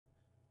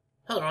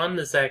Hello, I'm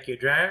the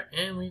Akhier,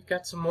 and we've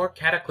got some more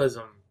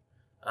Cataclysm.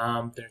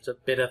 There's a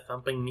bit of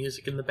thumping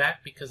music in the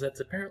back because that's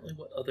apparently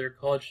what other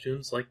college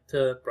students like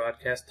to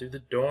broadcast through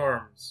the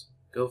dorms.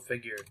 Go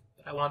figure.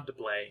 But I wanted to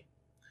play.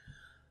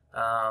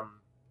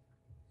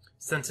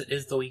 Since it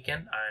is the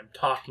weekend, I'm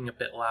talking a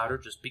bit louder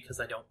just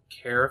because I don't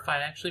care if I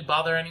actually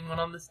bother anyone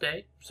on this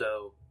day.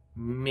 So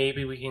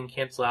maybe we can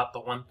cancel out the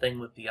one thing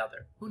with the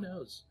other. Who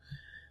knows?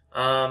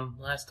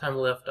 Last time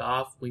we left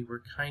off, we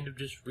were kind of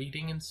just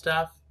reading and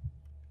stuff.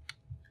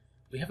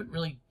 We haven't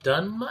really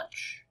done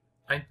much.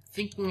 I'm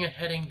thinking of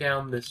heading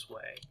down this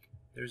way.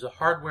 There's a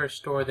hardware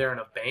store there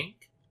and a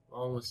bank,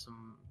 along with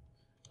some...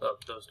 Oh,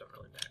 those don't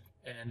really matter.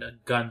 And a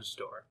gun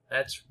store.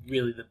 That's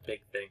really the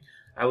big thing.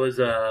 I was,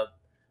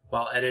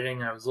 while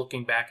editing, I was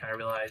looking back and I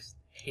realized,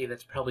 hey,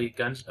 that's probably a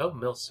gun... Oh,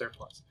 mill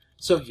surplus.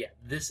 So yeah,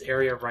 this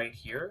area right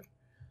here,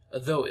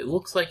 though it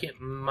looks like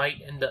it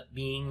might end up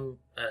being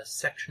a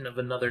section of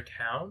another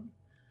town,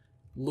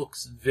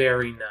 looks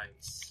very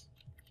nice,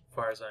 as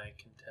far as I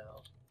can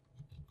tell.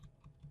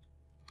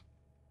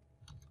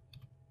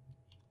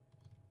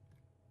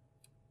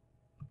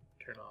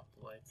 Turn off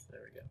the lights. There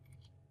we go.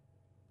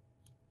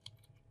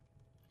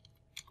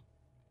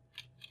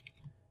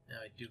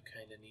 Now I do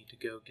kind of need to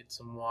go get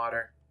some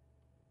water.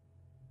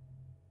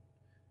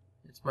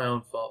 It's my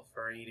own fault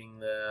for eating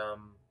the,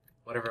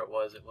 whatever it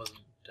was. It wasn't,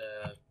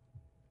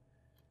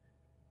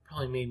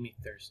 probably made me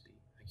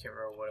thirsty. I can't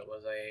remember what it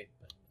was I ate,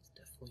 but it's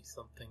definitely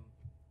something.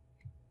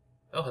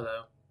 Oh,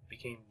 hello.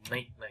 Became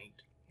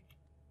night-night.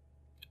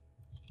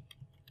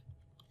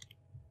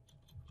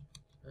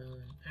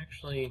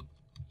 Actually...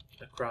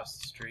 across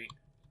the street.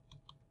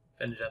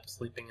 Ended up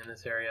sleeping in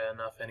this area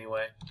enough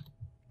anyway.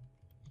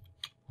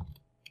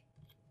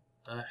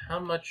 How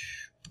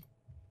much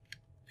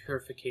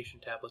purification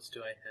tablets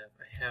do I have?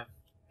 I have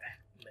that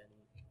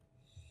many.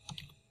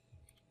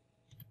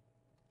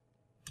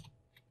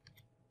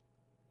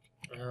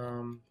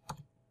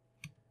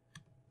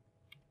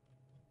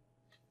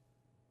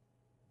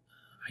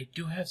 I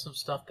do have some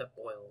stuff that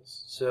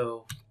boils,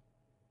 so...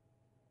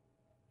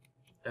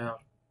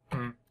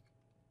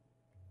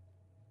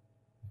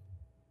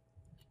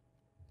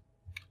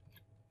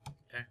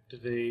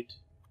 Activate.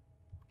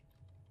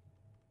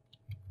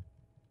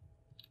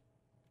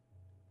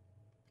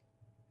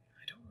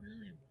 I don't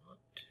really want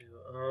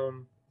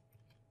to.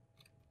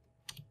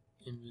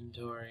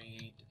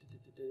 Inventory.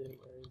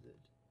 Where is it?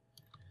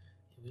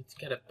 It's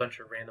got a bunch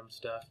of random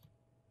stuff.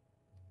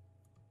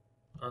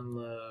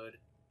 Unload.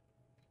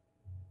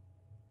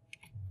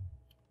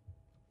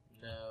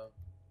 No.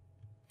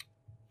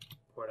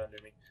 Pour it under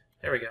me.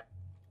 There we go.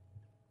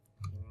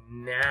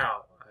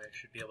 Now I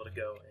should be able to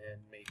go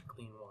and make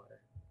clean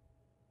water.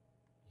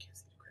 Can't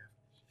see the graph.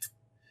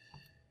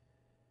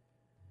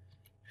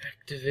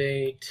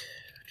 Activate.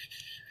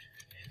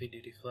 Heavy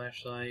duty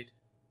flashlight.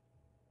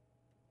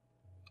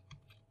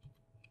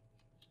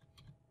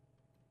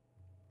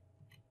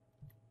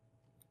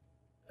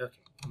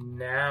 Okay,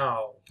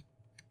 now.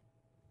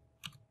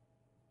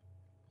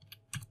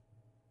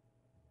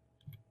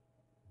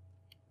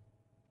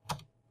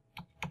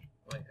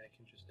 Wait, I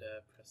can just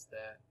press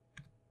that.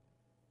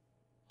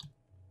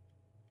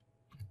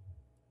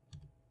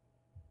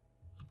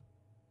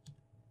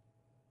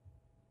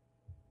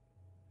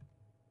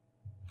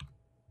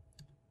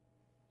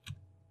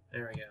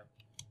 There we go.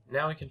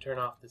 Now we can turn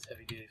off this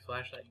heavy-duty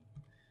flashlight.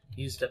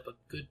 Used up a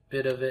good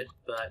bit of it,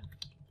 but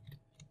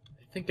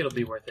I think it'll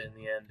be worth it in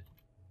the end.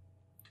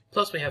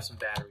 Plus we have some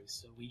batteries,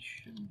 so we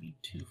shouldn't be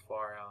too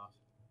far off.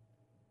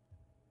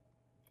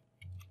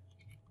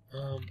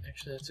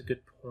 Actually that's a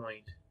good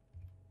point.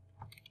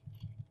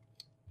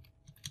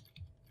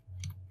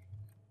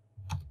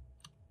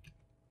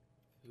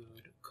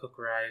 Food, cook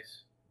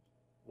rice,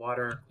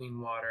 water,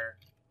 clean water,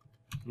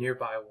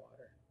 nearby water.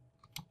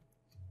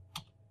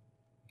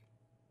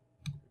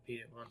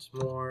 Repeat it once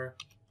more,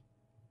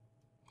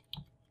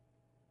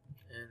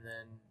 and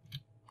then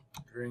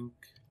drink.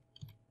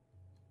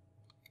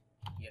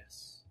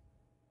 Yes.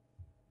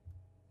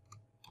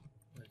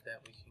 With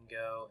that we can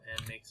go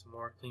and make some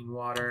more clean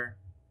water.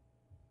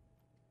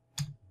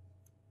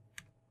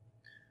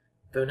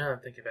 Though now I'm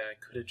thinking about it, I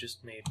could have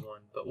just made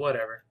one, but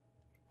whatever.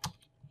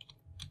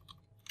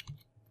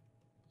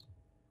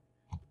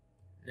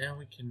 Now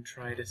we can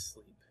try to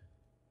sleep.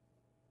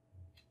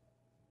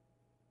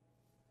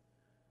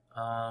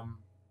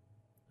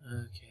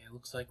 Okay,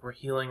 looks like we're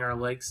healing our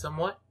legs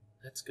somewhat.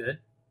 That's good.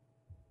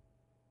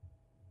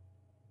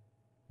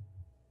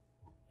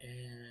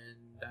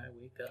 And I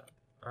wake up.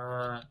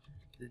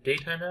 Is it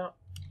daytime out?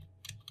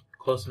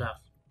 Close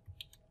enough.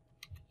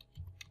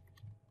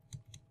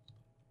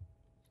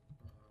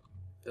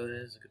 That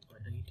is a good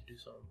point. I need to do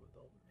something with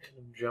all the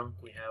random junk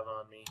we have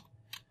on me.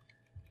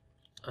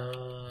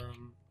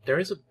 There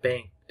is a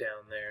bank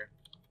down there.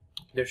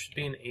 There should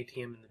be an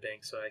ATM in the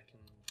bank so I can...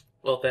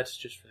 Well, that's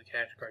just for the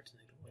cash cards and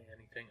they don't weigh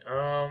anything.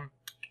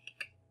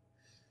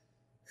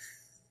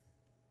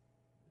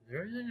 Is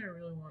there anything I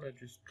really want to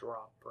just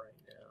drop right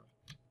now?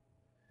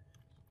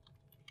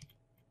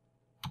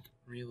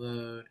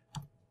 Reload.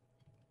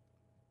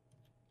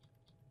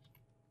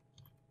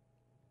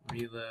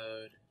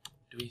 Reload.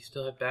 Do we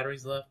still have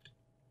batteries left?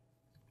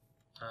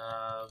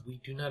 We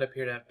do not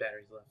appear to have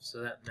batteries left,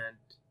 so that meant...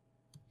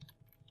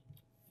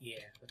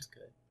 Yeah, that's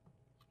good.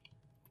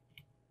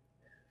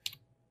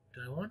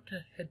 Do I want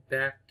to head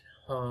back to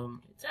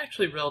home? It's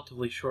actually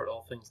relatively short,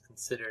 all things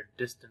considered,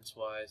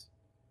 distance-wise.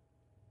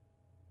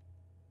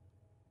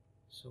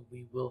 So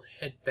we will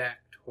head back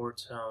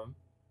towards home.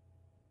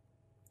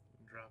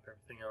 Drop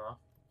everything off.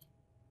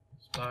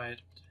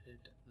 Spotted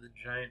the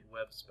giant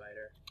web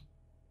spider.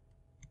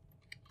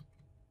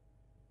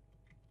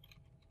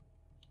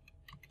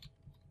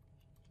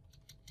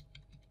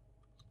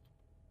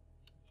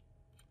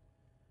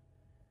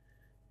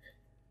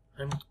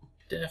 I'm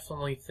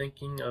definitely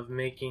thinking of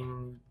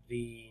making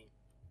the...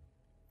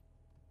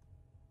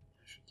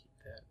 I should keep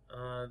that.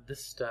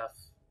 This stuff.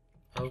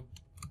 Oh,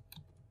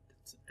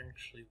 that's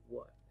actually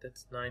what?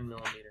 That's 9mm.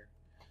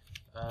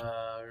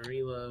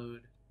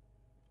 Reload.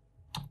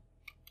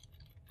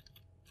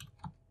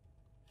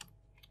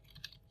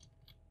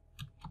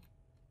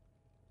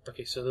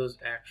 Okay, so those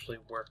actually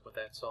work with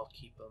that, so I'll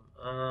keep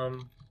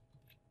them.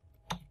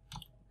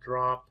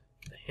 Drop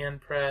the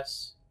hand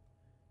press.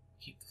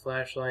 Keep the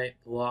flashlight,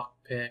 the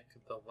lockpick,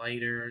 the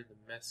lighter, the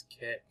mess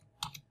kit.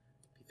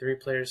 P3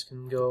 players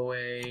can go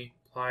away.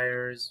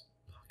 Pliers,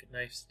 pocket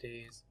knife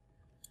stays.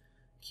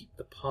 Keep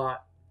the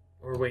pot.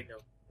 Or wait, no.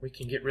 We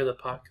can get rid of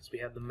the pot because we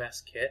have the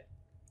mess kit.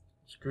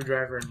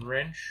 Screwdriver and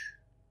wrench.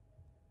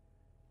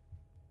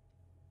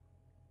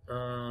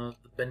 The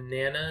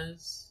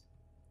bananas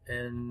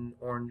and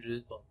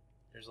oranges. Well,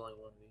 there's only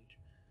one of each.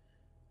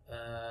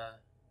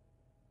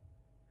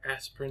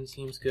 Aspirin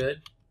seems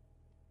good.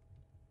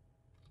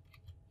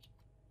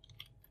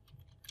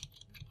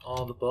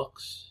 All the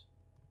books.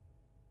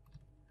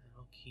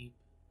 I'll keep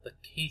the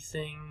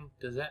casing.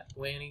 Does that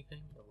weigh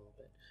anything? A little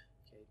bit.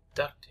 Okay,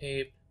 duct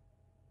tape.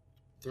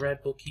 Thread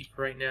we'll keep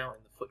right now,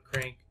 and the foot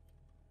crank.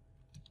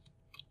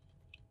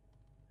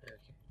 Okay.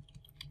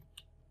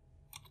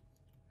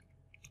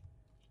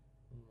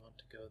 We want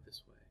to go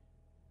this way.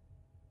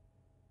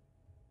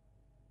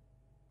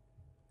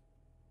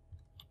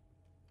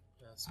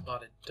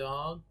 Spotted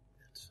dog.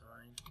 That's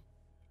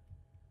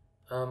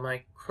fine.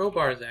 My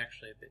crowbar is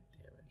actually a bit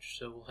damaged,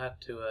 so we'll have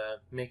to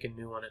make a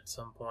new one at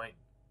some point.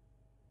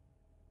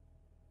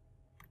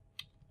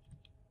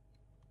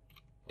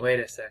 Wait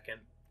a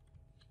second.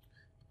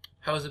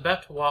 I was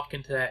about to walk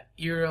into that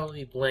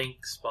eerily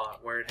blank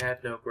spot where it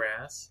had no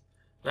grass,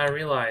 and I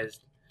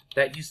realized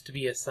that used to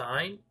be a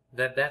sign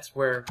that that's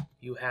where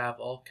you have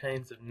all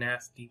kinds of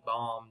nasty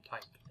bomb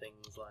type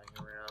things lying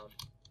around.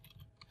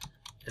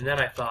 And then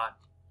I thought,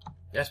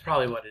 that's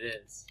probably what it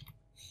is.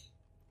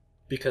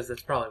 Because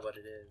that's probably what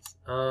it is.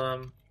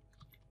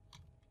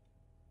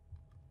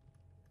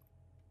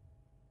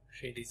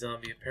 Shady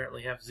Zombie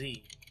apparently have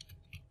Z.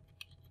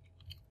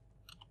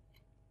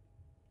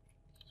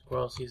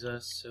 Squirrel sees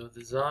us, so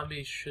the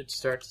zombies should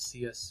start to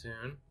see us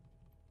soon.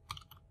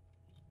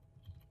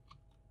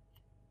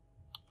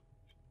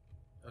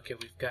 Okay,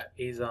 we've got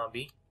a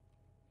zombie.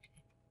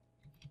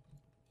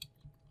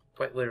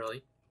 Quite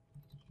literally.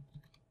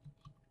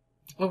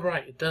 Oh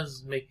right, it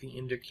does make the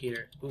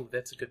indicator. Ooh,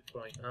 that's a good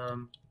point.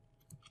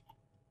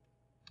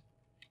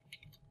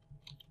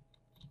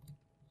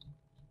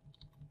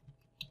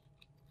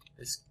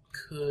 This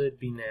could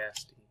be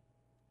nasty.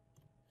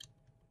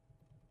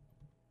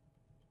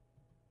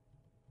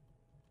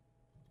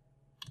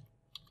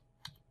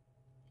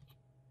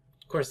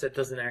 Of course, that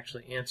doesn't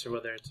actually answer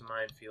whether it's a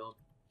minefield.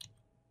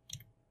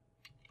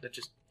 That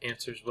just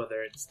answers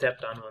whether it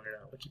stepped on one or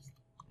not, which is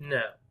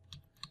no.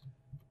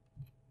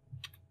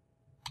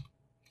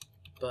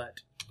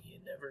 But you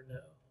never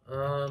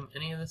know.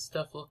 Any of this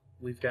stuff, look,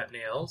 we've got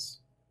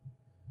nails.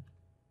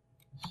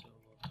 So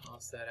we'll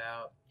toss that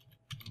out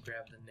and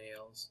grab the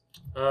nails.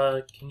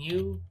 Can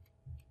you...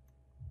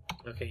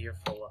 Okay, you're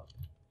full up.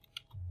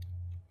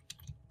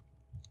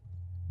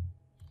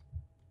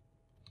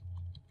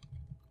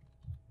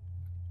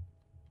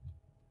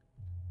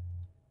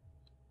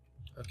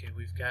 Okay,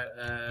 we've got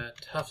a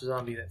tough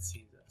zombie that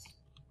sees us.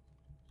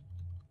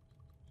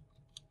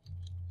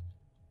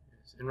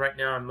 And right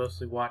now I'm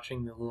mostly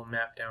watching the little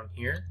map down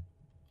here.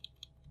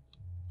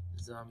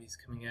 The zombies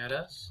coming at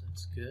us.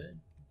 That's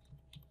good.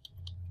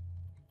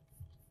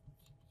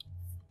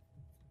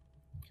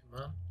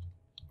 Come on.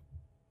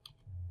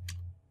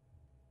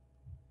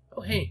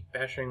 Oh hey,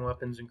 bashing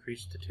weapons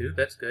increased to 2.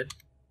 That's good.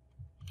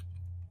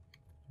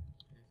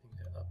 Anything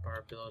to up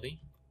our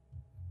ability.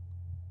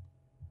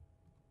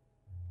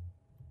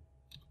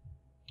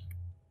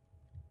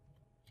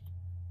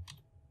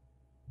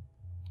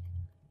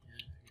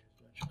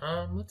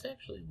 Let's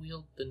actually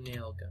wield the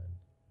nail gun.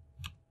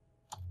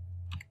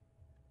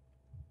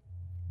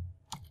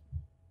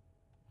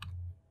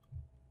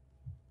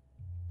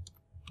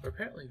 We're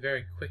apparently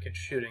very quick at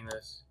shooting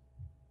this.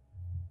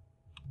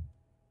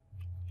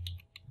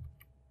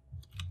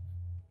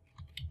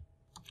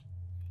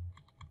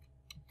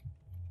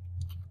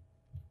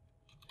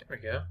 There we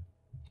go.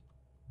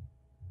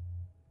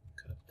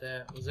 Cut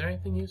that. Was there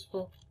anything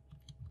useful?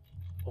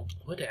 A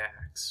wood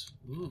axe.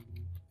 Ooh,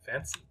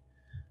 fancy.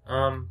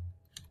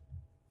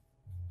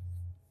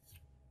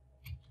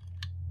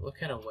 What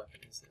kind of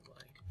weapon is it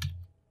like?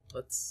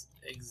 Let's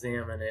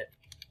examine it.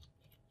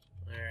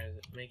 Where is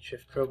it?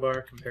 Makeshift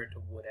crowbar compared to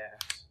wood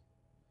axe.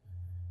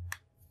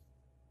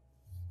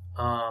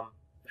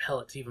 Hell,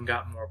 it's even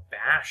got more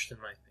bash than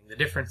my thing. The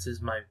difference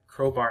is my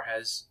crowbar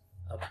has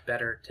a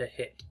better to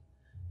hit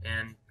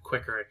and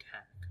quicker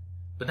attack.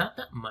 But not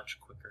that much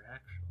quicker,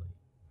 actually.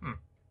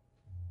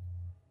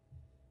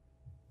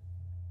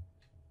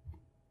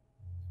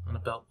 On a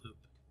belt loop.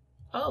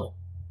 Oh!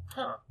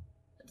 Huh.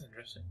 That's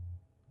interesting.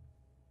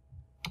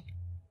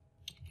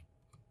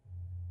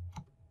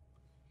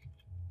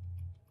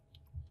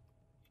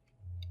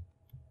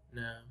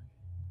 No.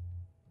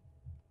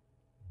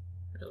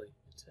 Really?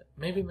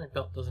 Maybe my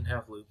belt doesn't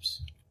have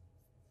loops.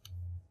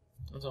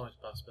 That's always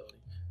a possibility.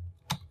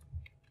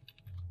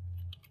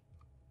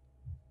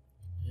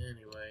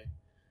 Anyway.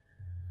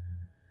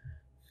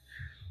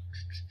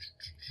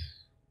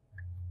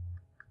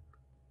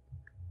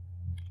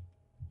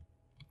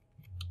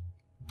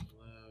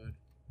 Load.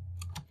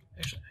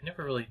 Actually, I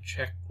never really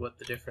checked what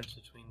the difference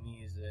between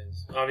these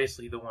is.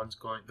 Obviously, the Glock's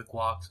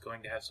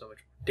going to have so much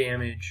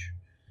damage.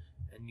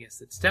 And yes,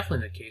 that's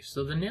definitely the case.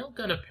 So the nail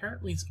gun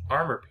apparently is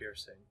armor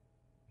piercing,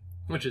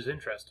 which is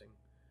interesting.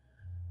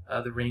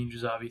 The range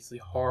is obviously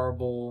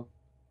horrible.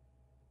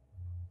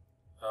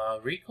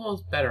 Recoil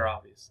is better,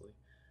 obviously,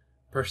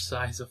 per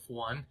size of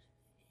one.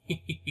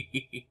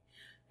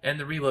 And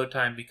the reload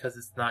time, because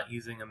it's not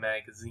using a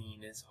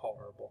magazine, is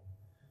horrible.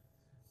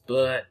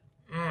 But,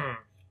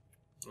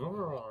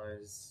 overall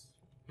is...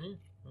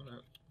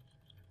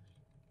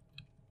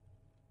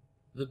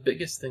 The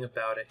biggest thing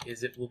about it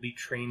is it will be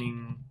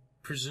training,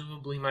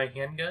 presumably, my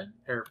handgun?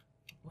 Or,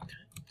 what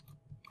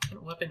kind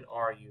of weapon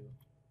are you?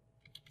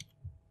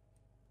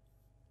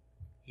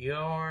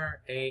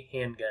 You're a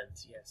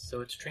handguns, yes.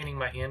 So it's training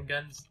my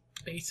handguns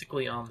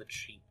basically on the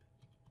cheap.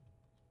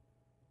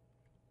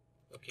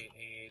 Okay,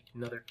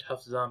 another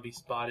tough zombie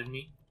spotted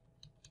me.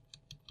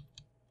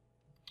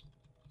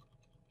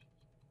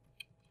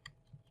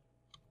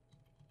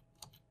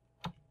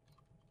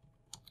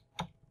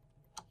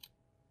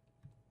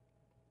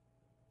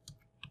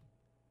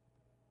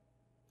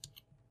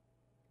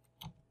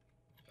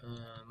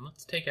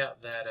 Let's take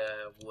out that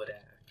wood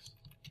axe.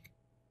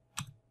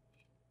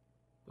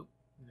 Oop,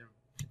 never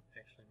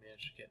actually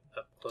managed to get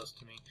up close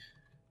to me.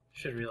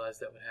 Should realize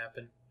that would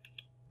happen.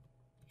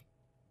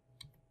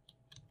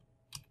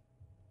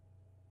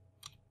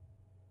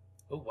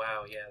 Oh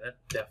wow, yeah, that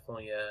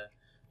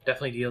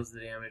definitely deals the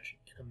damage.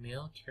 And a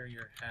mail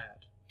carrier hat.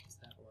 What's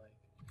that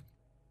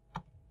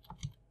like?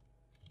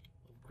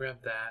 We'll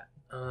grab that.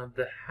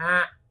 The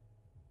hat,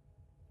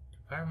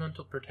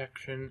 environmental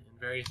protection, and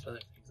various other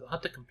things. I'll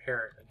have to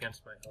compare it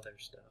against my other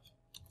stuff.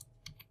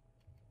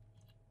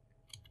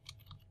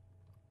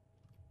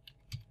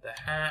 The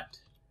hat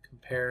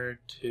compared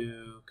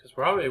to, because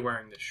we're already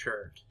wearing the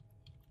shirt.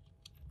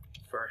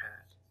 Fur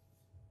hat.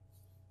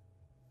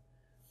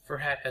 Fur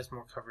hat has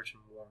more coverage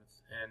and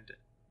warmth and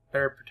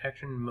better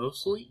protection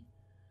mostly.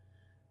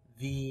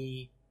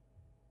 The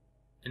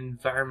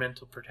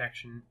environmental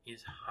protection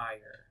is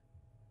higher.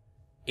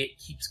 It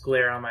keeps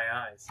glare on my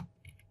eyes.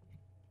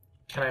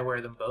 Can I wear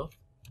them both?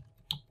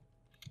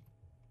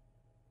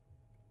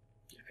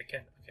 Yeah, I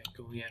can. Okay,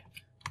 cool, yeah.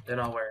 Then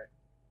I'll wear it.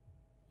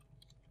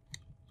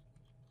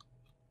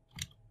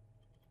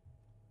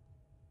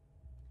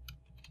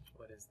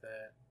 What is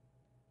that?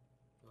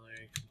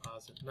 Military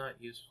composite. Not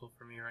useful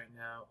for me right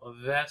now. A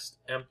vest,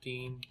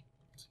 empty.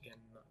 Once again,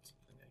 not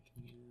something I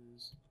can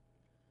use.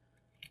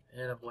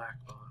 And a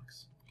black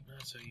box.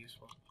 Not so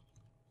useful.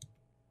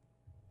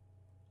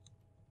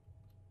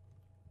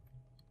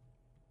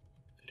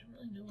 I don't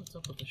really know what's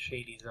up with the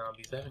shady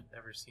zombies. I haven't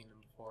ever seen them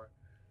before.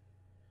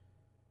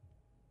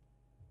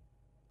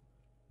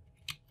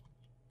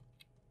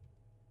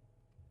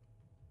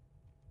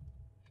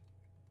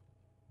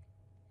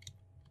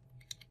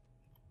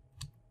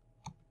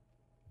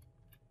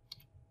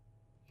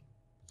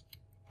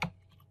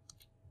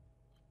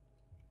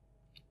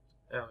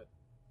 Oh, it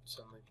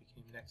suddenly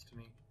became next to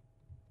me.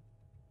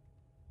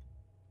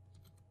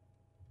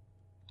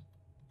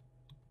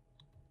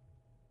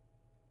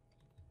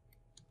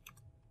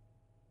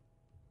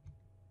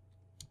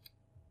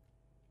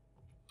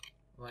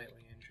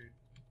 Lightly injured.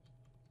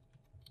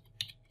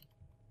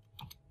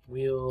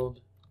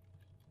 Wield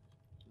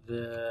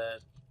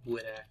the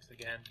wood axe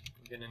again.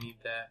 I'm gonna need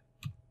that.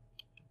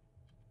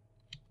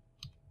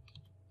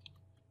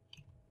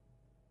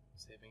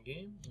 Saving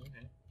game?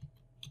 Okay.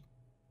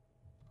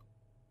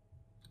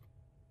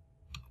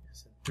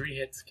 So 3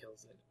 hits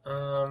kills it.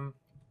 Nothing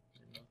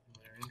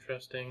there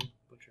interesting.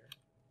 Butcher.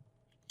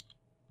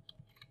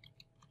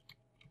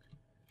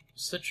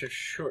 Such a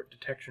short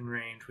detection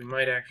range, we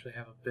might actually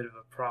have a bit of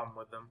a problem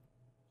with them.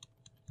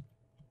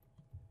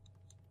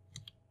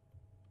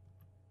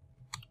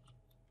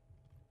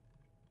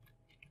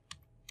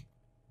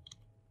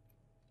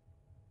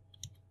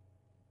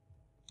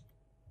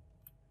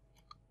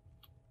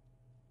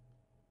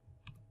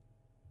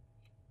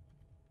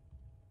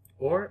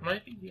 Or it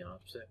might be the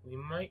opposite. We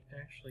might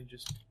actually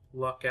just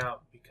luck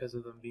out because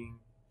of them being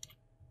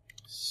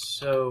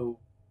so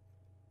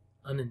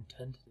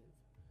unintended.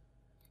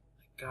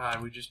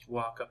 God, we just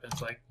walk up and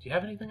it's like, do you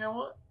have anything I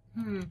want?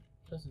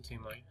 Doesn't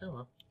seem like. Oh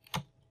well.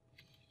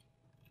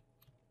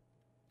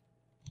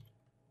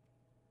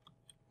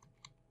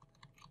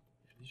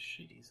 These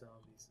shitty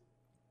zombies.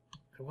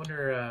 I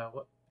wonder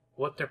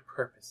what their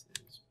purpose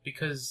is.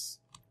 Because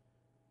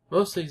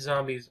most of these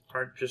zombies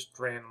aren't just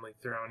randomly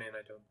thrown in,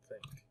 I don't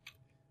think.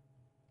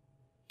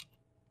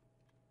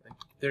 Like,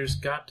 there's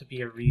got to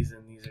be a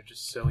reason these are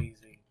just so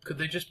easy. Could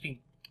they just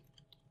be...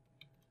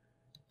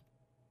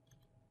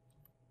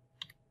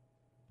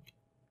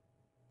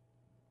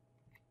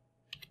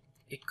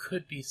 It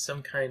could be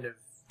some kind of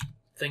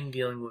thing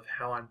dealing with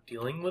how I'm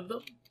dealing with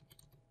them.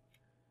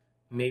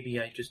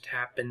 Maybe I just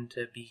happen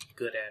to be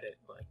good at it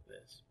like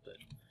this, but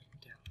I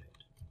doubt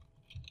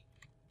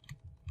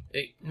it.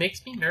 It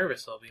makes me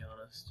nervous, I'll be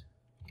honest.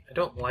 I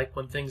don't like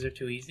when things are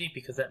too easy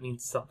because that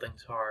means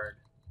something's hard.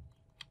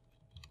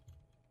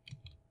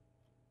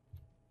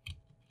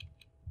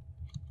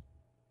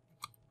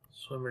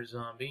 Swimmer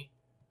zombie.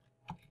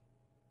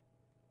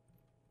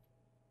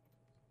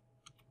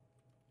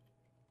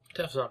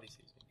 Tough zombie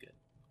season. Good.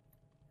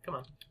 Come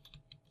on.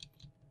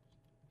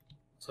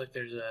 Looks like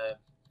there was a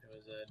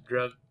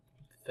drug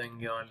thing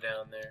going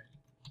down there.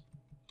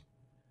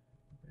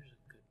 Where's a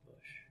good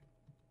bush?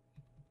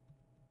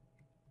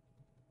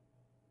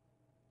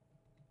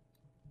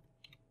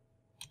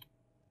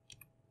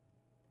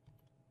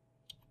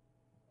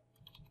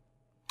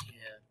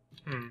 Yeah.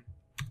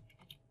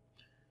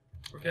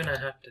 We're gonna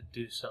have to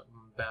do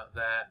something about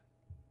that.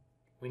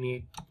 We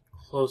need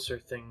closer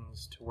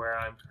things to where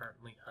I'm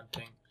currently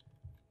hunting.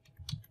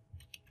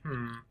 What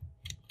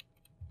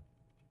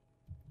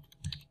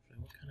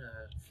kind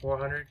of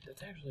 400?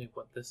 That's actually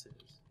what this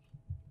is.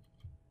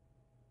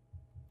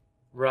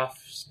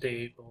 Rough,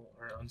 stable,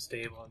 or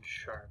unstable, and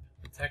sharp.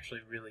 That's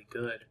actually really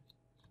good.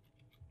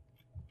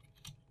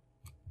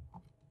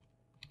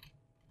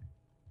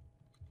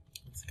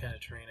 That's the kind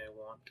of terrain I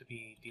want to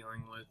be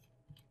dealing with.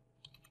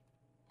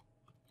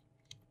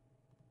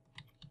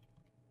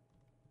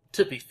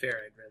 To be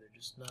fair, I'd rather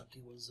just not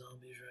deal with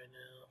zombies right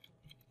now.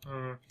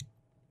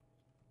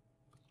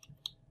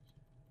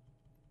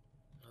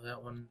 Oh,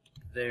 that one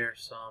there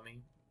saw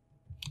me.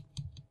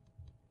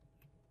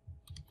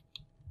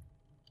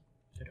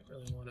 I don't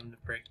really want him to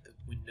break the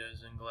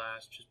windows and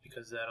glass just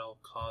because that'll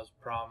cause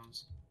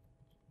problems.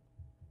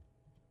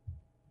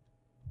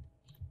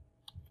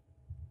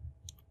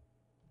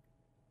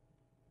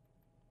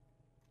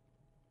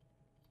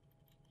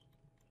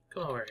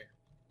 Come over here.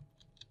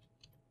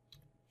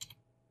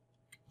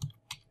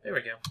 There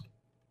we go.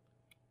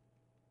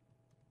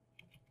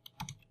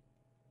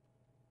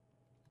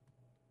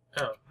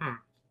 Oh,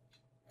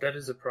 That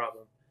is a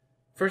problem.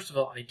 First of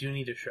all, I do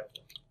need a shovel.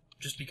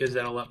 Just because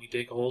that'll let me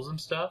dig holes and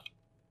stuff.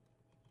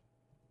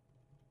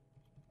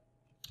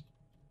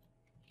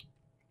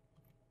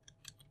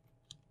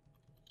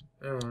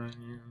 Oh, yeah, that's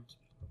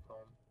no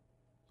problem.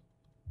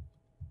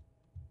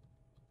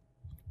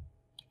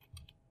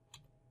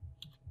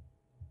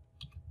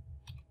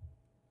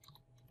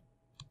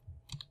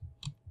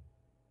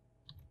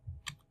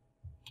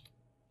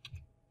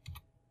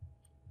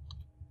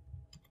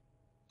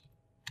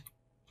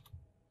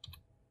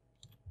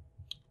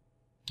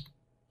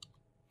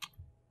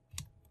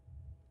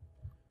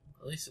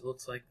 At least it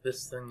looks like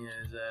this thing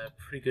is a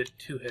pretty good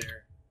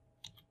two-hitter.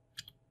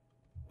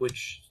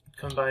 Which,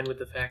 combined with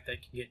the fact that I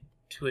can get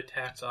 2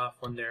 attacks off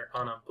when they're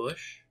on a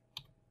bush,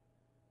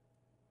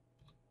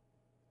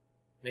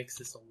 makes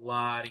this a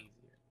lot easier.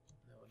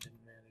 That one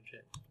didn't manage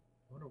it. I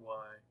wonder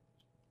why.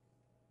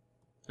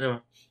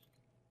 No.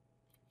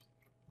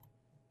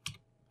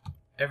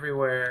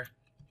 Everywhere,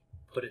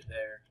 put it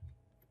there.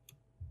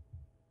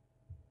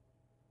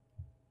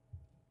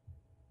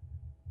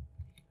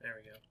 There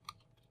we go.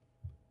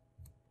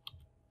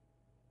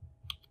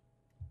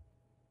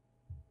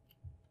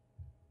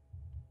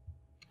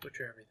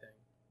 Butcher everything.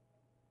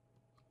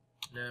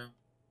 No.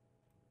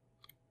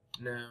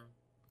 No.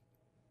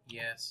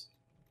 Yes.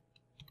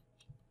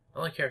 I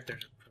like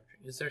characters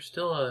approaching. Is there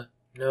still a...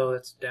 No,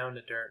 that's down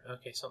to dirt.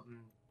 Okay,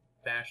 something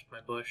bashed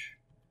my bush.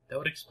 That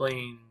would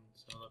explain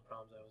some of the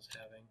problems I was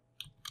having.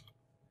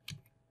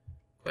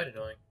 Quite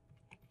annoying.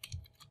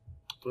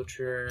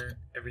 Butcher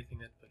everything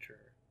that's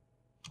butcher.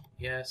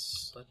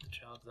 Yes, let the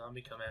child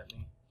zombie come at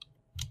me.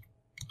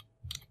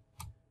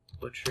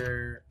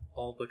 Butcher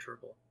all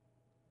butcherable.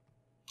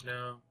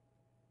 No.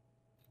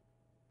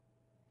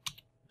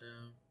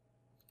 No.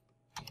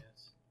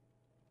 Yes.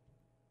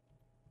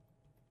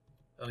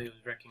 Oh, he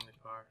was wrecking the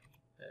car.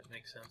 That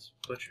makes sense.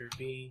 Butcher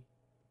B.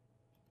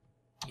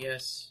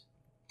 Yes.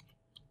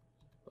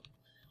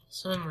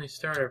 Suddenly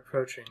started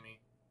approaching me.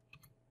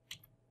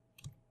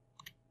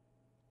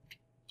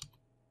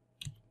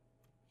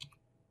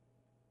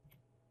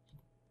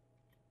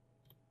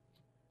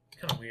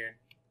 Kind of weird.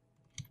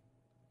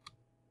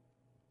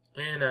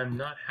 And I'm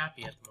not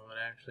happy at the moment,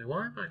 actually.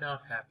 Why am I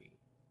not happy?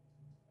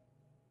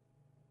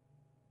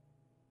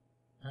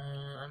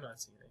 not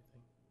seeing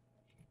anything.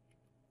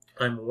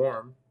 I'm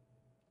warm.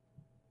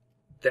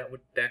 That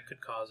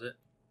could cause it.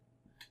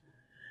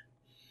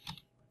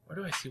 Where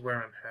do I see where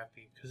I'm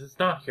happy? Because it's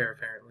not here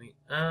apparently.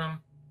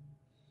 I'm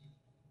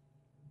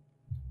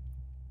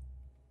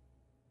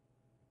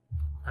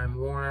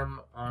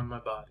warm on my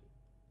body.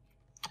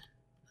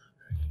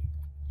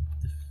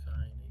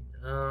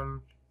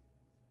 Defining.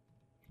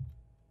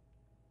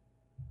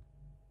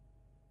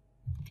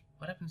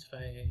 What happens if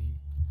I...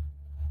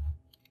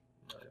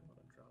 No, I don't want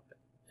to drop it.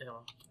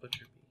 No,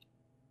 butcher bee.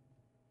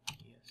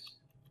 Yes.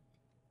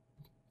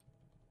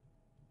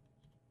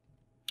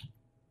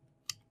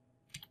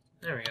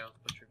 There we go,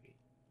 butcher bee.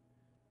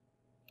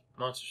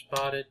 Monster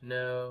spotted?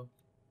 No.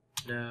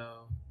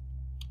 No.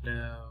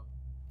 No.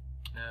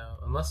 No.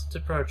 Unless it's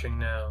approaching,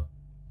 no.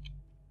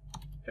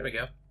 There we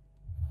go.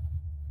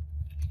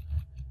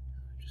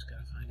 Just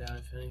gotta find out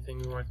if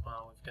anything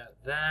worthwhile. We've got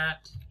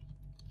that.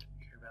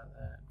 Care about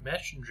that.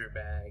 Messenger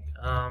bag.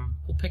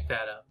 We'll pick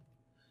that up.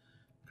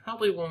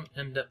 Probably won't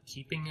end up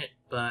keeping it,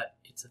 but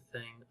it's a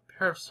thing. A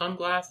pair of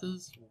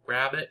sunglasses. We'll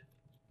grab it.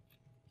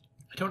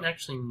 I don't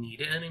actually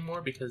need it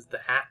anymore because the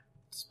hat's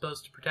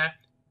supposed to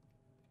protect.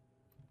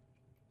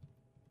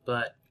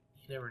 But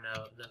you never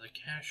know. Another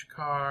cash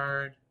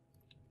card.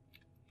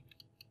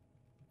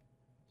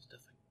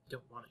 Stuff I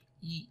don't want to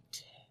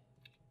eat.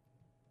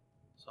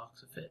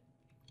 Socks a fit.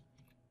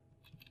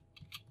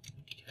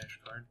 Cash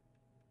card.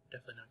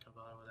 Definitely not gonna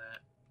bother with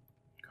that.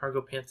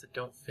 Cargo pants that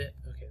don't fit.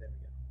 Okay, there we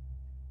go.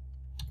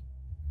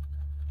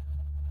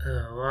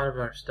 A lot of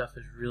our stuff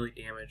is really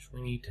damaged.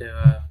 We need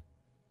to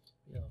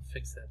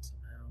fix that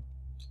somehow.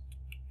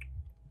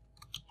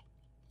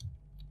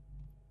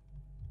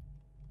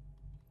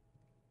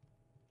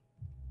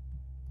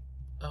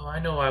 Oh, I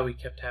know why we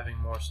kept having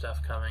more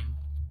stuff coming.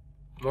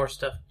 More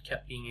stuff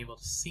kept being able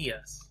to see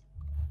us.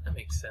 That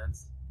makes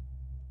sense.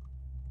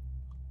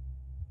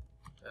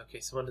 Okay,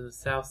 so under the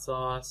south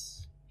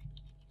sauce,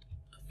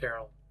 a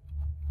feral.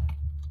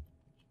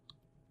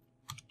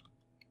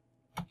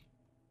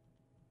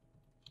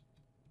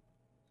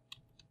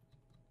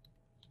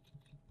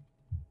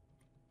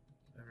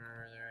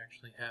 Remember, they're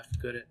actually half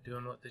good at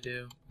doing what they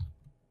do.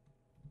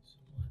 So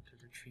we'll have to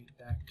retreat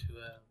back to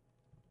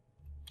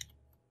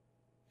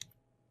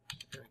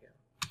there we go.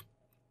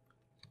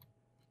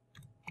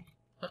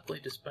 Luckily,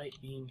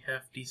 despite being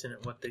half decent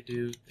at what they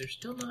do, they're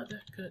still not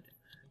that good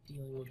at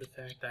dealing with the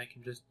fact that I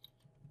can just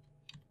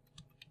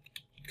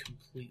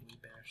completely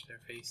bash their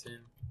face in.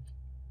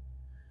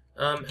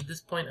 At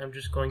this point, I'm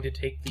just going to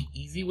take the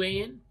easy way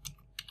in.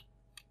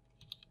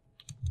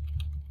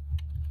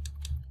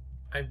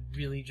 I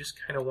really just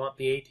kind of want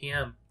the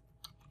ATM.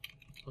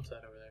 What's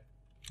that over there?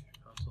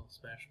 Console,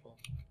 smashable.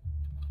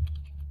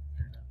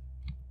 Fair enough.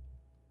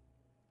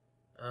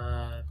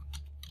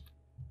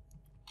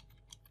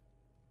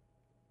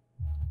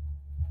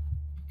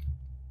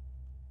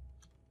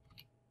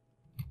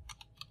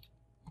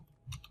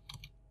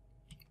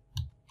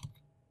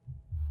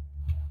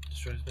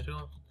 Destroys my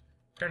tool.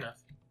 Fair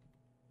enough.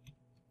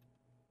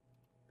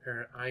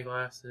 Pair of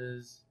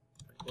eyeglasses.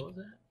 Wait, what was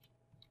that?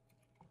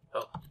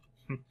 Oh.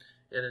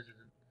 It is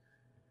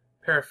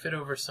a pair of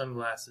fit-over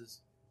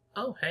sunglasses.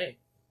 Oh, hey.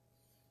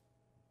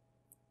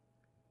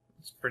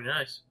 It's pretty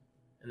nice.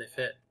 And they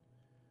fit.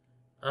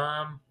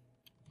 I'll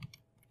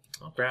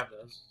grab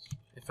those.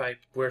 If I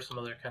wear some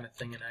other kind of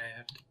thing and I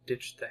have to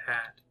ditch the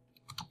hat,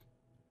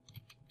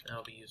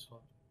 that'll be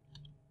useful.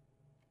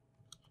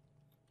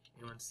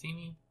 Anyone see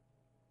me?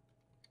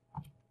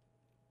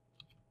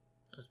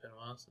 It's been a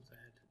while since I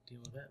had to deal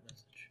with that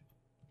message.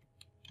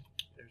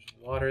 There's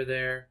water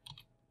there.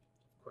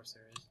 Of course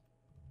there is.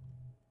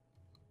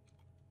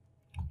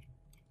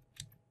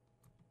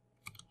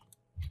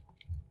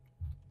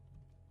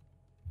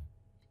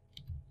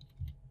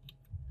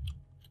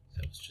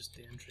 So it's just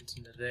the entrance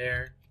into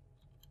there.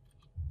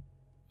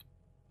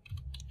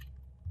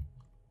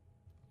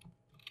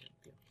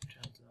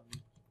 Child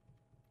zombie.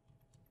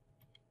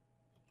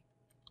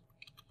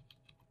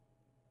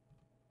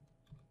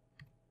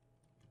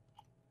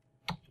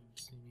 Don't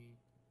see me.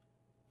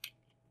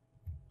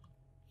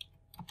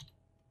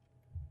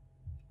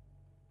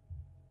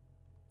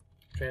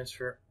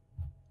 Transfer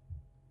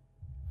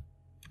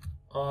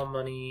all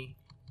money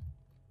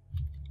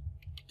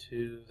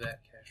to that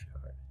cash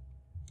card.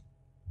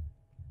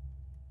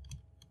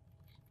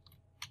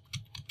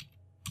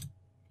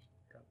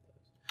 Drop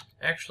those.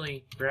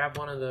 Actually, grab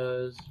one of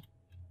those.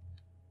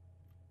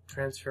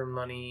 Transfer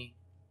money.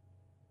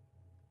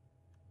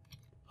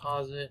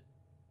 Deposit.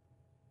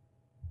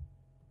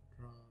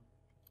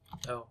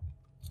 Oh.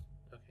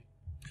 Okay.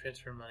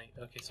 Transfer money.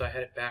 Okay, so I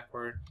had it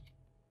backward.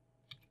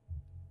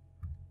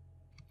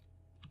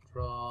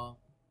 Draw,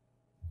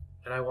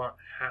 and I want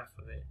half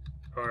of it,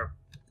 or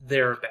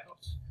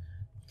thereabouts.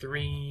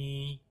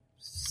 3,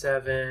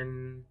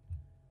 7,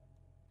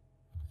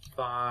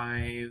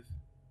 5. 3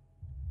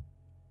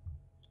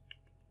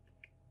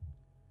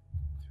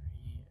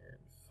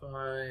 and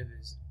 5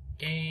 is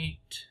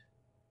 8.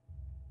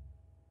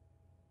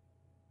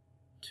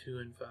 2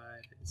 and 5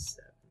 is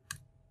 7.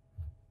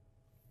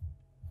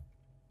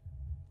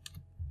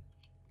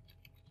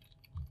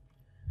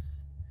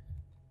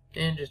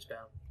 And just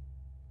about.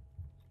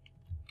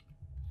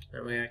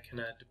 That way I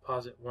can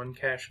deposit one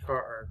cash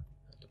card, or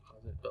not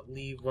deposit, but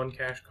leave one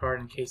cash card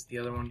in case the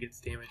other one gets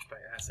damaged by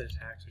acid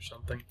attacks or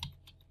something.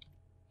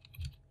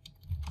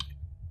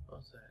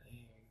 What's that?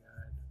 Hey,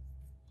 God.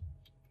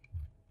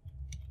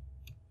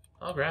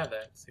 I'll grab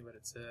that, see what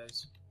it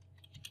says.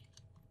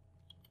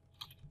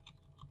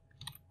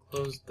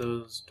 Close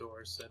those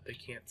doors so that they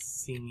can't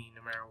see me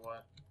no matter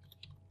what.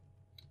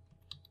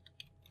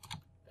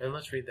 And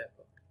let's read that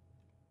book.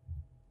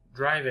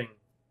 Driving.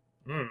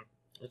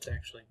 That's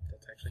actually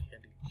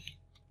handy.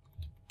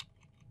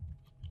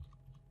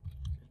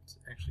 It's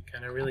actually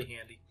kind of really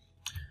handy.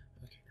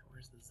 Okay, now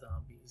where's the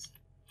zombies?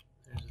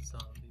 There's the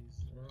zombies.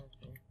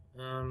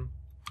 Okay.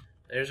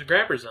 There's a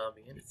grabber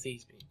zombie, and it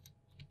sees me.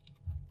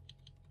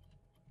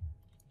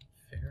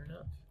 Fair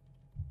enough.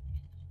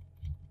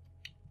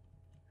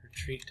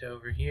 Retreat to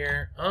over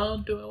here.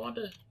 Do I want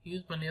to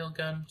use my nail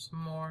gun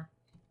some more?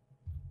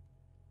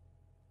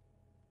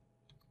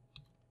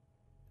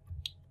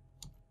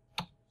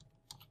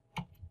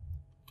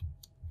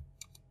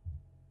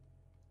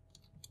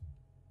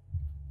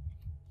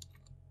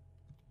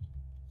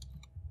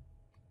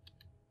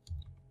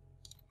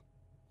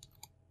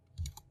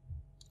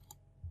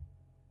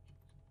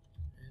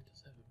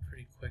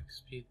 Quick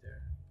speed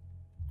there.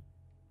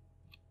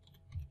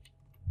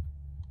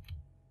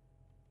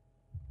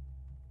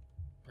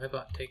 My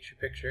bot takes your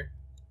picture.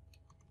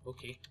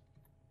 Okay.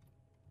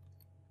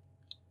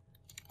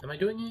 Am I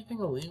doing anything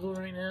illegal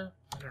right now?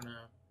 I don't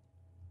know.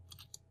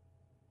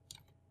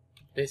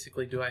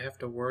 Basically, do I have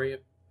to worry?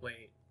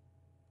 Wait.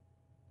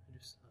 I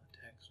just saw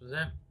a text. Was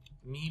that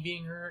me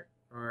being hurt?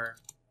 Or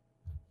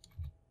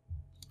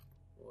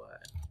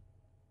what?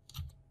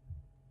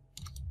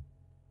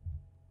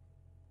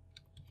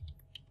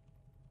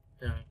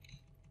 No.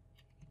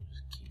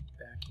 Just keep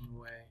backing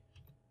away.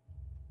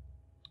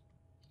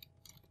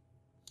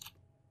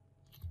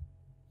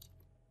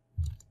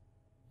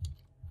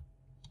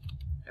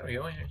 There we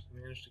go. I actually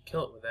managed to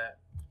kill it with that.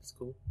 That's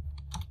cool.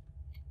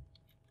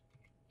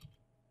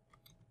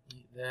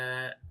 Eat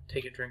that.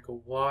 Take a drink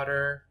of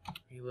water.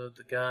 Reload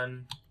the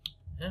gun.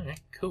 Alright,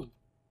 cool.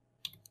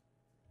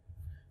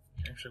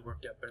 Actually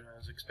worked out better than I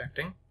was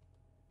expecting.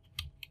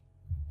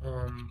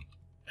 I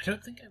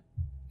don't think I'm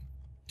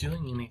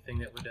doing anything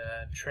that would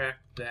track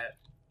that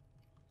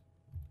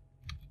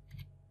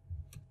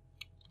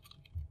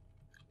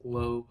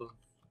globe of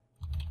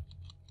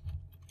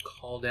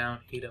call down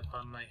heat up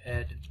on my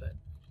head, but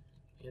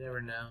you never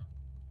know.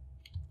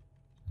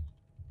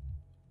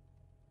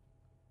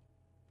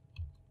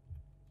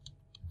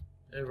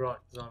 Overall,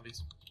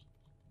 zombies.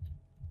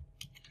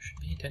 Should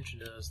pay attention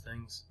to those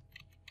things.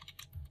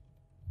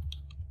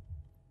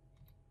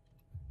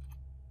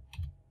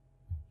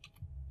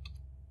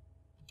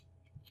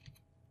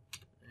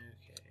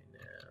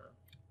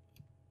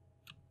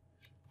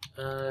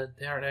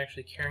 They aren't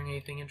actually carrying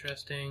anything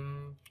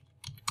interesting.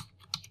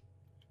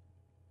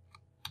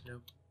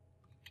 Nope.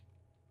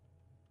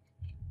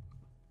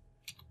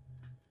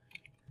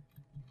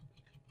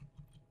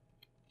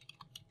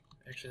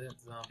 Actually, that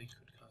zombie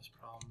could cause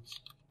problems.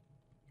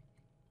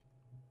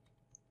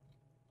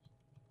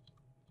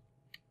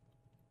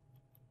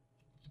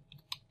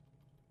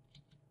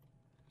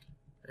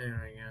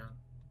 There we go.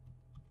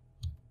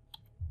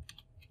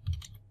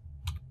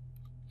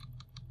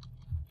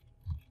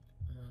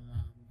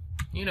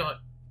 You know what?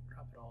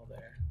 Drop it all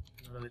there.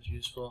 None of it's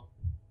useful.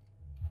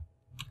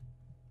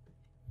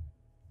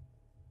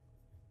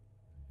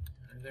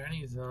 Are there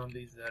any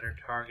zombies that are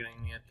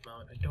targeting me at the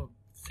moment? I don't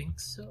think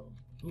so.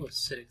 Ooh,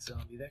 acidic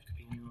zombie. That could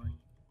be annoying.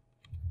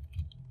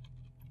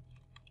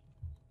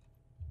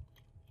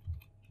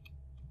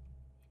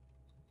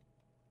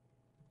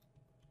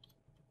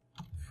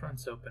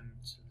 Front's open.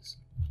 So this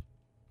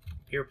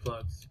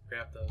earplugs.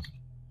 Grab those.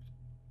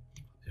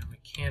 Their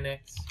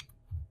mechanics.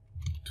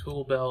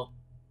 Tool belt.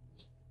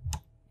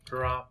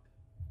 Drop,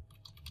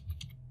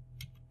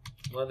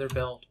 leather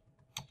belt,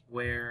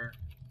 wear,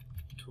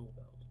 tool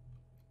belt.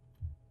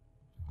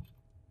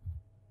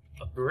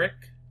 A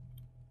brick,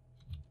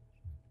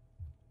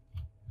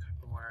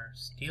 copper wire,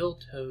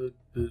 steel-toed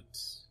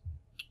boots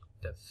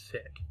that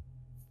fit.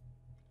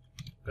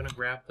 I'm gonna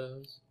grab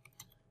those.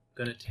 I'm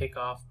gonna take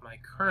off my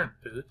current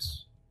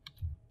boots,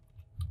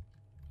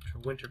 which are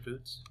winter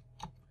boots.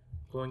 I'm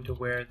going to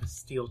wear the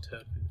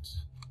steel-toed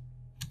boots.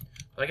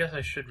 I guess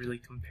I should really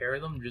compare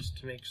them just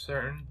to make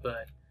certain,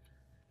 but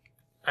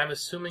I'm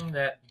assuming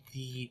that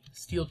the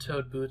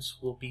steel-toed boots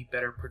will be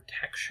better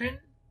protection.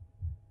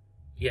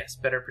 Yes,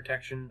 better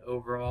protection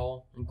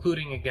overall,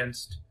 including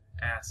against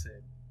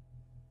acid.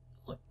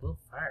 Look, a little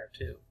fire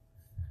too.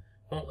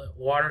 Won't let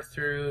water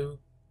through.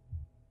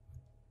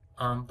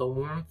 The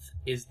warmth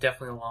is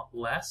definitely a lot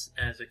less,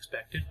 as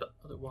expected, but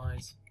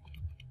otherwise,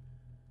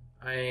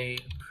 I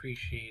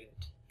appreciate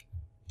it.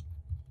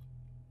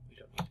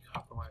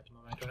 Copper wire at the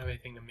moment. I don't have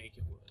anything to make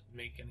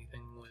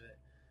anything with it.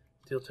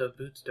 Steel-toed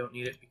boots, don't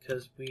need it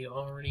because we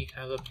already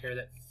have a pair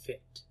that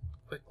fit.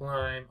 Quick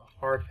lime, a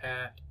hard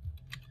hat.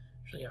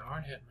 Actually, a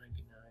hard hat might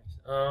be nice.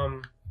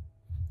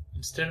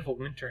 Instead of a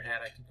winter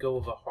hat, I could go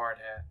with a hard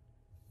hat.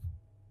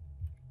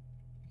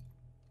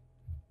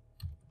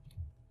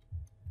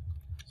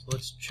 So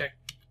let's check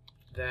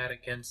that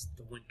against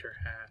the winter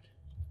hat.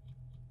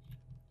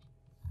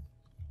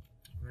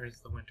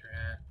 Where's the winter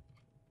hat?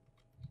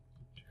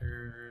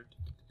 Fur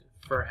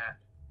hat.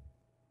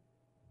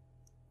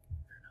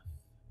 Fair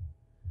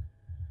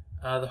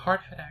enough. The hard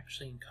hat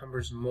actually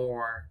encumbers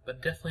more,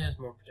 but definitely has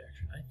more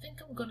protection. I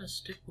think I'm gonna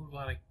stick with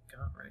what I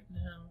got right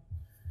now,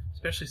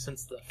 especially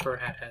since the fur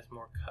hat has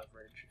more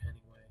coverage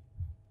anyway.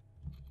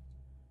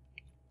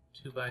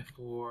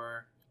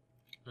 2x4,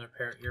 another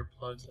pair of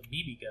earplugs, a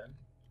BB gun,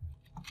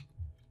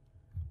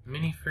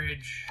 mini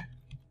fridge.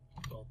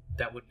 Well,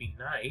 that would be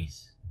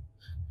nice.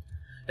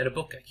 And a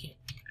book I can't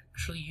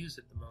actually use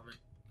at the moment.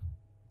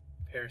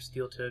 Pair of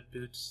steel-toed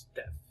boots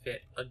that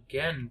fit.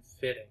 Again,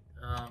 fitting.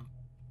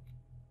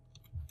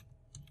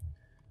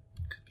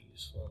 Could be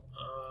useful.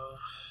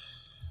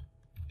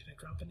 Can I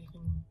drop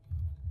anything?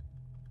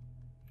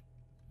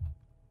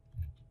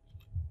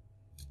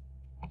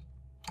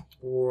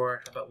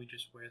 Or how about we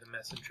just wear the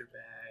messenger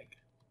bag?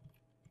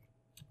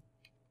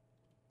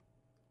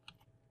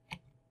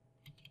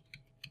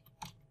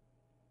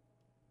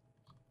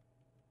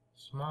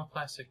 Small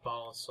plastic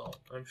bottle of salt.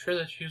 I'm sure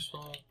that's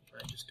useful.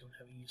 I just don't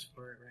have a use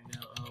for it right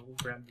now. We'll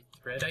grab the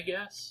thread, I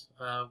guess.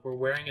 We're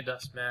wearing a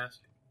dust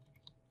mask.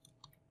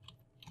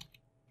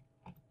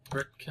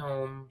 Brick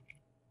kiln.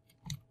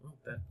 Oh,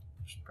 that's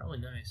probably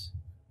nice.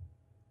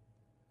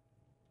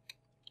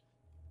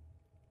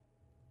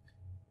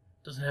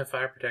 Doesn't have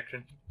fire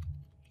protection.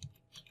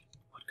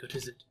 What good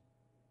is it?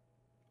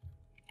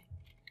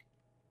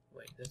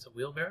 Wait, that's a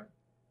wheelbarrow?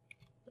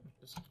 Oh,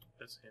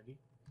 that's handy.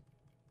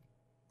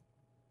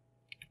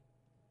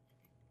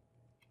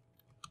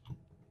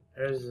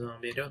 There's a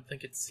zombie. I don't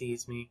think it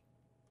sees me.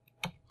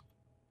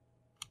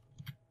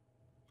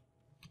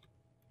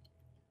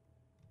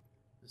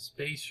 The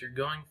space you're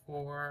going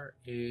for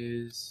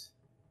is...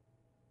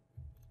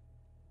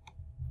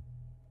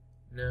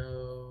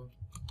 No...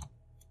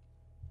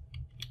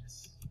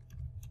 Yes.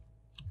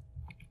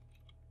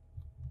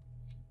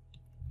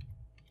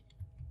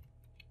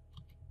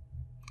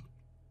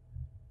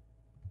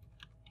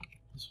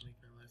 This will make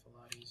my life a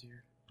lot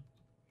easier.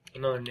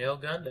 Another nail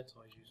gun, that's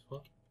always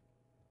useful.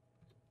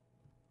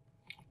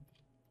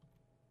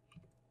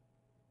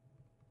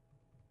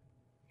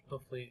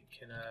 Hopefully it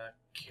can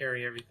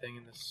carry everything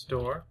in the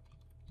store.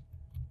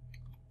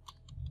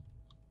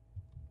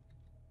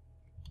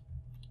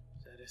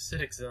 That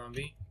acidic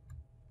zombie.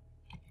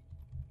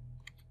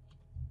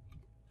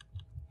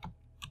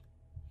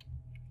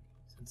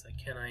 Since I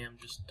can, I am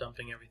just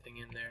dumping everything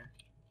in there.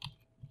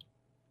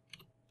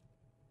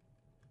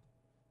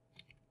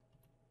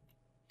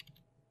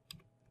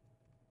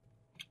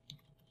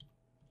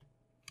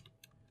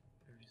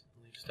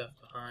 Leave stuff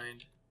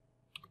behind.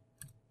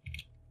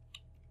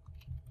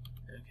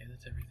 Okay,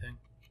 that's everything.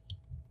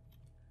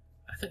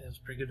 I think that was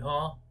a pretty good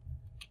haul.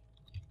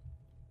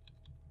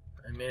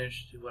 I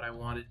managed to do what I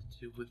wanted to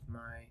do with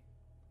my...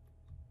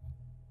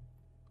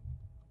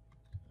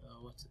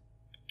 what's it?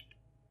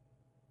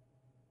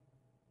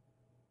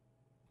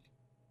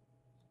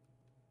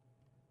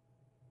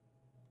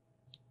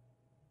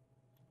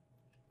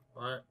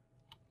 What?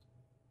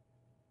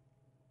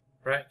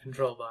 Right,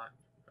 control bot.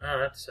 Oh,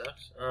 that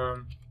sucks.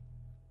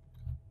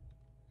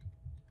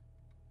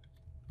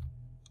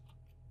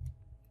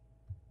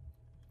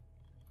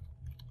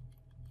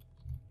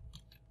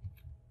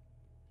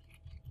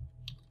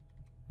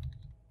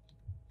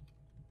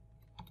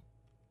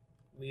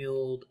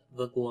 Wield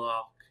the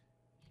Glock.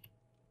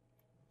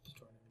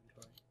 Store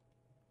inventory.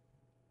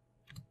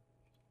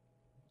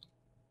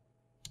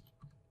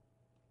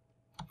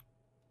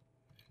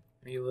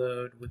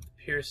 Reload with the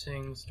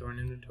piercing. Store an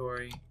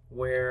inventory.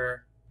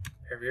 Wear.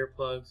 Pair of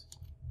earplugs.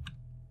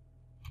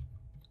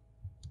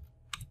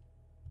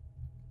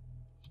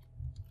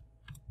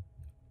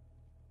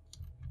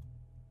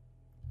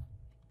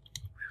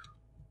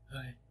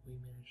 Okay, we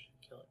managed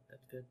to kill it.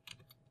 That's good.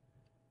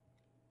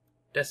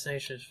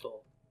 Destination is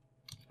full.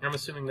 I'm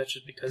assuming that's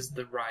just because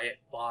the riot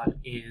bot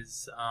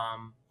is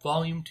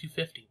volume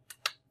 250.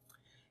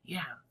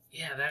 Yeah,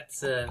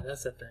 that's a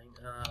thing.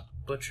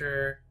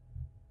 Butcher.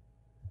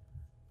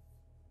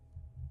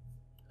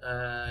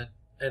 And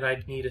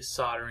I'd need a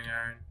soldering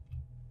iron.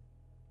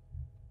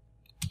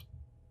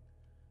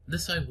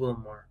 This I will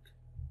mark.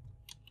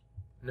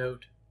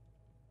 Note.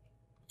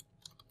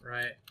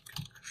 Riot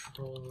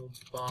control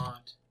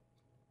bot.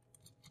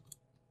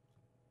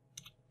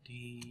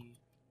 D.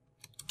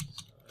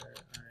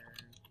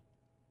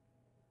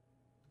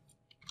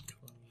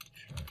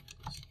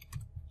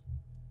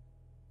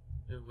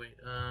 Oh, wait,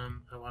 I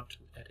want to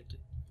edit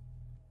it.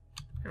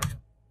 There we go.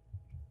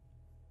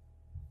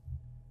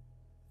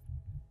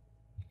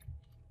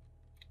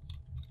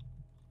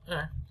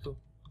 Alright, cool.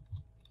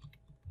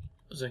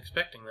 Wasn't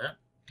expecting that,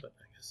 but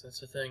I guess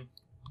that's a thing.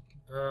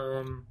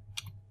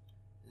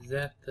 Is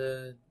that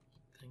the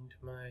thing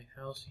to my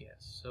house? Yes.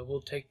 So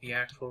we'll take the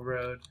actual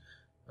road.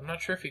 I'm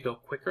not sure if you go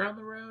quicker on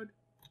the road.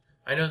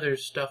 I know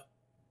there's stuff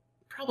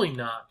Probably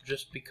not,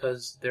 just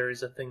because there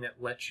is a thing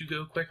that lets you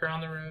go quicker on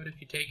the road if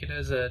you take it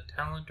as a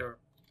talent or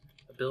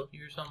ability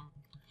or something.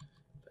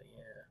 But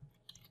yeah.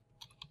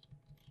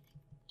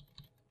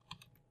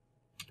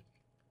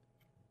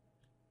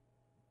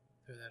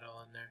 Throw that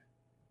all in there.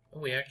 Oh,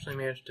 we actually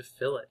managed to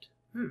fill it.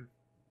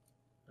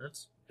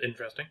 That's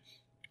interesting.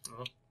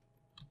 Well,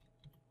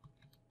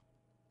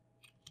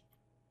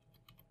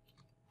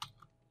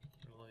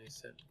 like I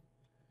said.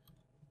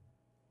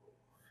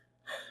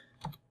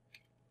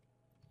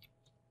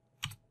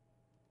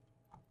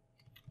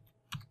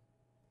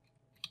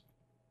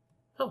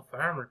 Oh,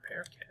 firearm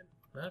repair kit.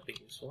 That'd be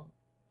useful.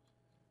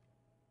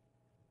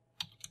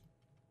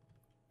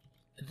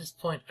 At this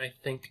point, I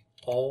think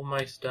all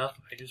my stuff,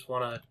 I just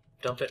want to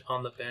dump it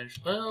on the bench.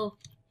 Well,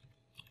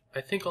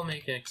 I think I'll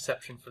make an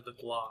exception for the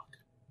Glock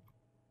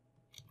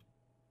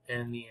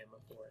and the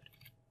ammo for it.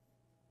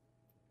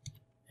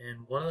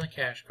 And one of the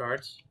cash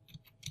cards.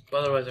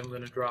 Otherwise, I'm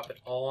going to drop it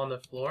all on the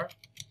floor.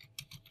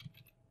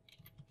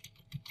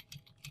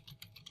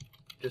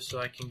 Just so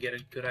I can get a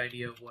good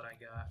idea of what I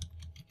got.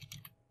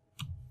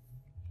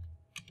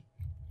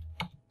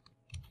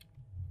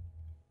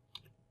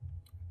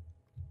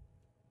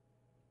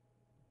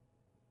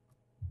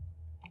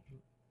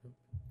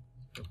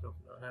 Nope,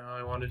 not how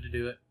I wanted to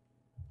do it.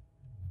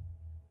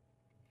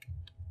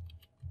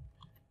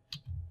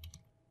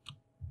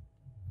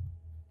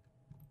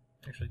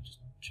 Actually, just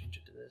change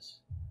it to this.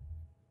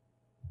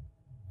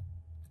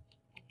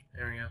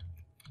 There we go.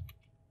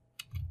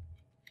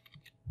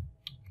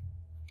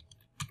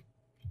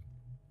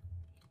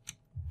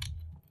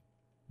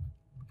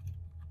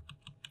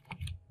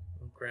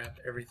 We'll grab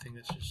everything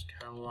that's just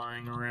kind of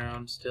lying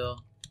around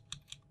still.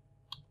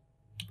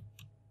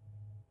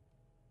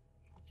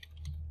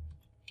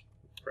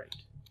 Right.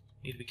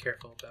 Need to be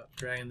careful about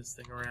dragging this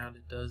thing around.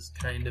 It does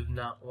kind of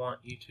not want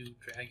you to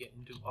drag it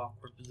into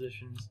awkward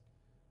positions.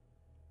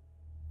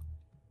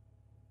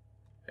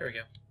 There we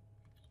go.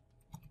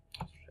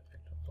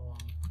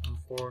 Move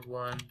forward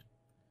one.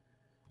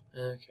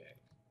 Okay.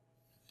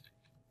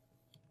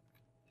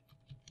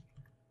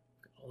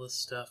 Got all this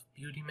stuff.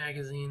 Beauty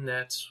magazine,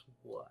 that's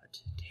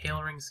what?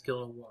 Tailoring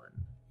skill to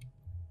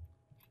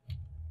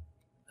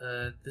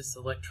 1. This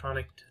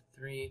electronic to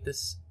 3.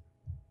 This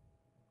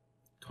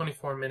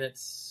 24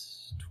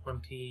 minutes,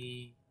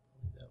 20.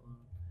 That one.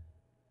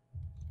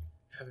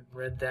 Haven't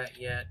read that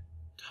yet.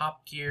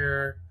 Top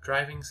Gear,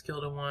 driving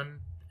skill to 1.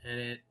 And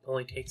it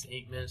only takes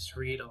 8 minutes to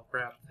read. I'll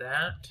grab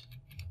that.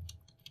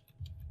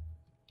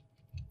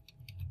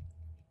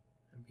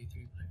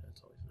 MP3 player,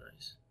 that's always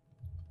nice.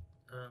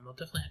 I'll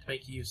definitely have to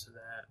make use of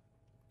that.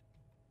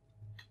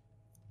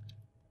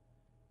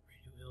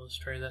 Radio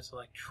Illustrator, that's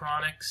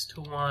electronics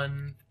to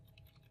 1.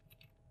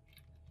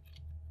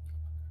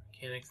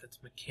 Mechanics,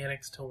 that's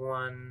mechanics to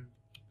 1.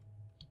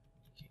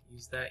 Can't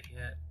use that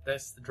yet.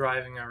 That's the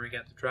driving, I already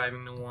got the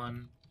driving to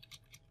 1.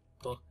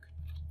 Book.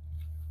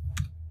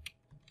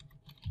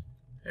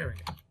 There we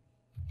go.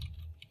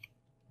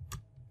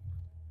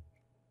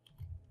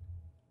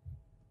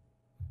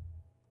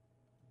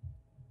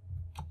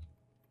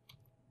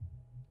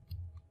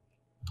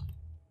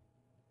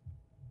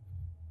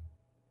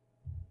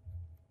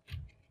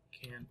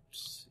 Can't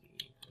see.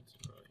 That's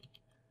annoying.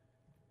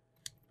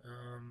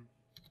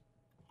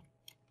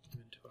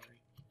 Inventory.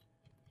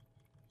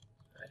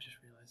 I just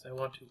realized I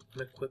want to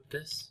unequip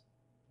this.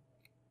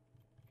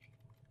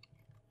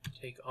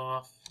 Take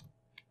off.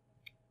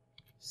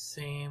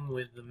 Same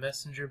with the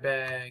messenger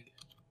bag.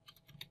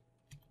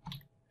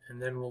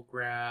 And then we'll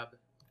grab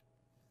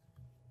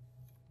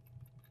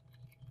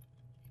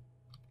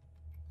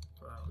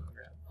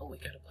oh, we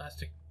got a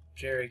plastic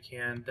jerry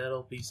can.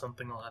 That'll be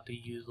something I'll have to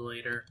use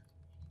later.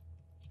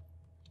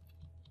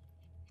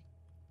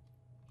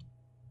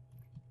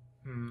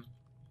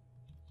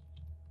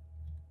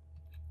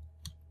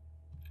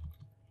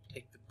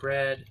 Take the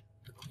bread,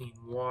 the clean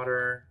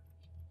water.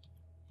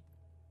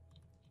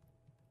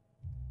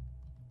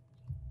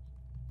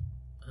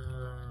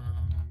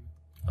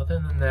 Other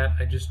than that,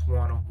 I just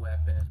want a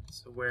weapon.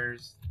 So where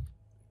is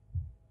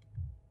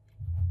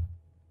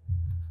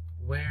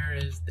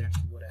there's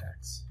the wood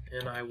axe,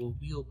 and I will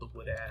wield the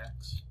wood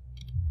axe.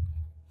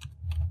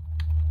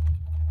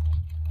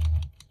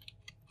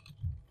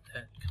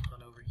 That come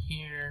on over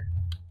here.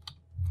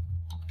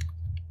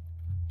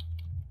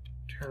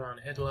 Turn on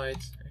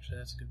headlights. Actually,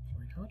 that's a good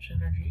point. How much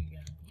energy you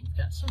got? You've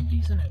got some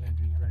decent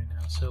energy right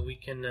now, so we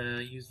can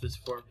use this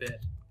for a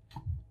bit.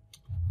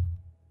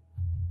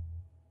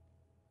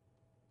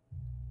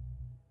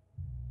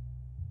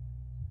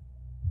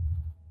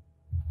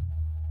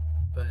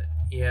 But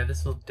yeah,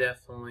 this will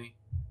definitely.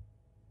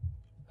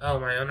 Oh,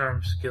 my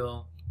unarmed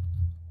skill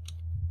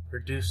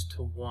reduced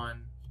to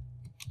 1.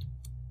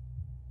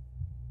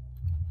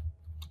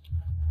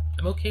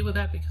 I'm okay with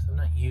that because I'm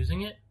not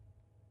using it.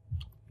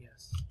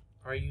 Yes.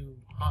 Are you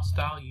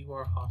hostile? You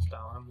are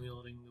hostile. I'm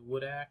wielding the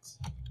wood axe.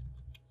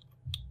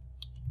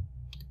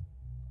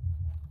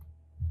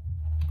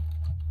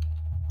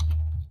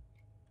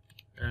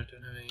 I don't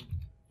have any.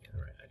 Yeah,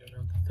 right. I don't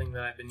have the thing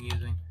that I've been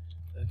using.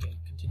 Okay,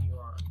 continue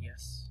on.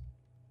 Yes.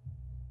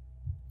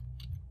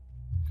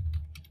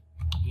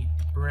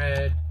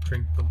 bread,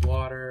 drink the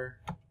water.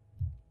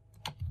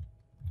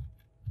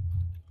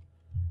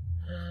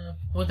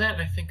 With that,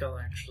 I think I'll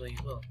actually,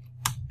 well,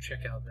 check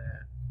out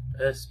that.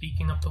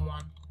 Speaking of the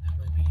one, that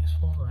might be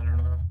useful, I don't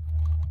know.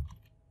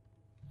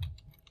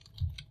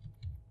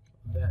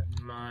 With that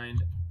in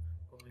mind,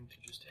 I'm going to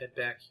just head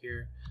back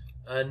here.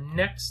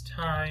 Next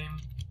time,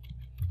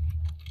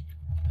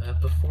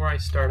 before I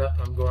start up,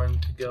 I'm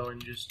going to go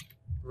and just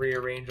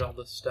rearrange all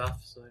the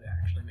stuff so it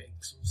actually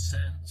makes some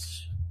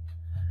sense.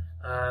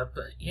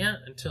 But yeah,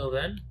 until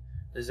then,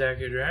 this is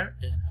Akhier,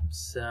 and I'm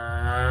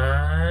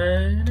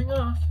signing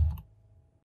off.